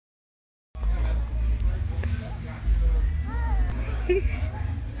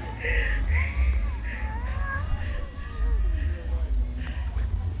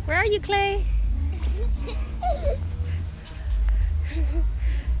Where are you, Clay?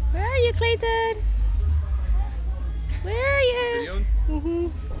 Where are you, Clayton? Where are you? Mm-hmm.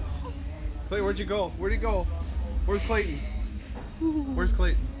 Clay, where'd you go? Where'd he go? Where's Clayton? Where's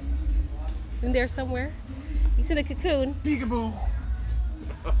Clayton? In there somewhere. He's in a cocoon. Peekaboo.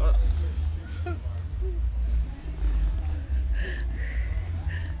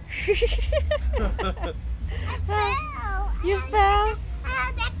 You fell?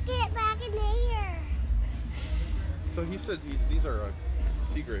 Get back in there. So he said these are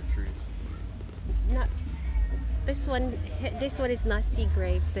sea grape trees. Not this one. This one is not sea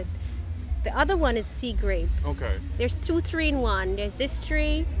grape. The other one is sea grape. Okay. There's 2, 3 in 1. There's this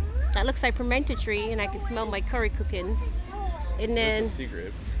tree that looks like pimento tree, and I can smell my curry cooking. And then Those are sea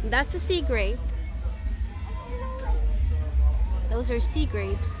grapes. that's a sea grape. Those are sea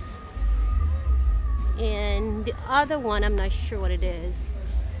grapes. And the other one, I'm not sure what it is,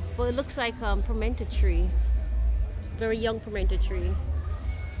 but it looks like pimento tree. Very young pimento tree.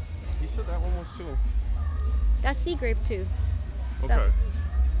 He said that one was too. That's sea grape too. Okay.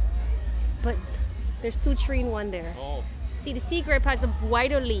 But there's 2, 3 in 1 there. Oh. See, the sea grape has the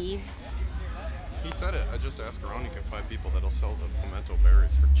whiter leaves. He said it. I just asked around. You can find people that'll sell the pimento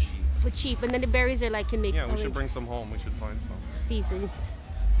berries for cheap. For cheap, and then the berries are like can make Yeah, we should orange bring some home. We should find some. seasoned.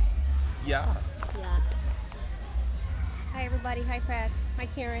 Yeah. Yeah. Hi everybody. Hi Pat. Hi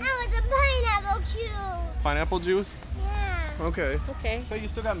Karen. I want the pineapple juice. Pineapple juice? Yeah. Okay. Okay. Hey, you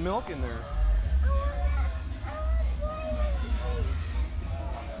still got milk in there.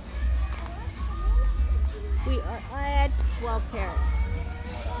 We are at Wild Parrot.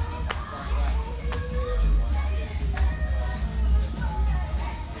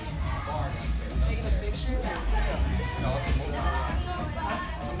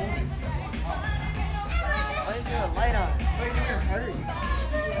 Why is there a light on? Hurry.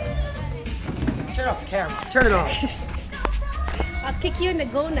 Turn off the camera. Turn it off. I'll kick you in the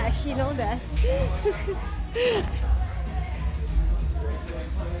gonash, you know that.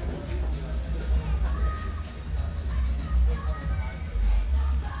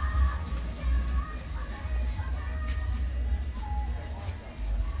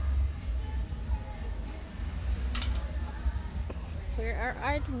 We are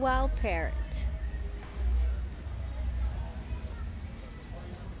at Wild Parrot.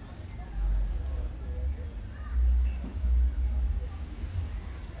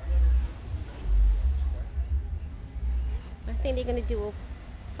 I think they're gonna do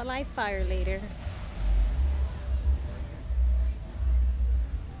a live fire later.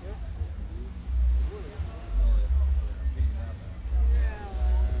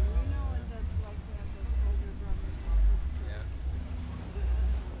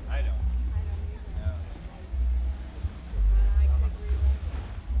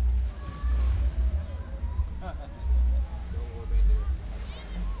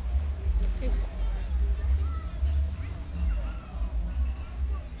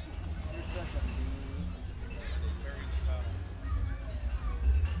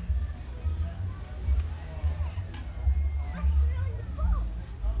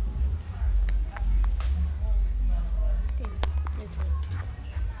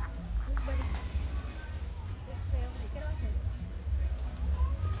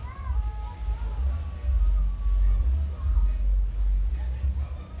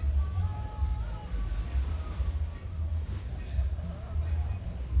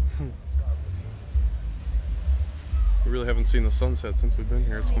 We really haven't seen the sunset since we've been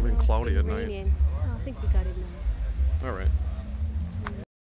here. It's been cloudy at night. Oh, I think we got it now. All right.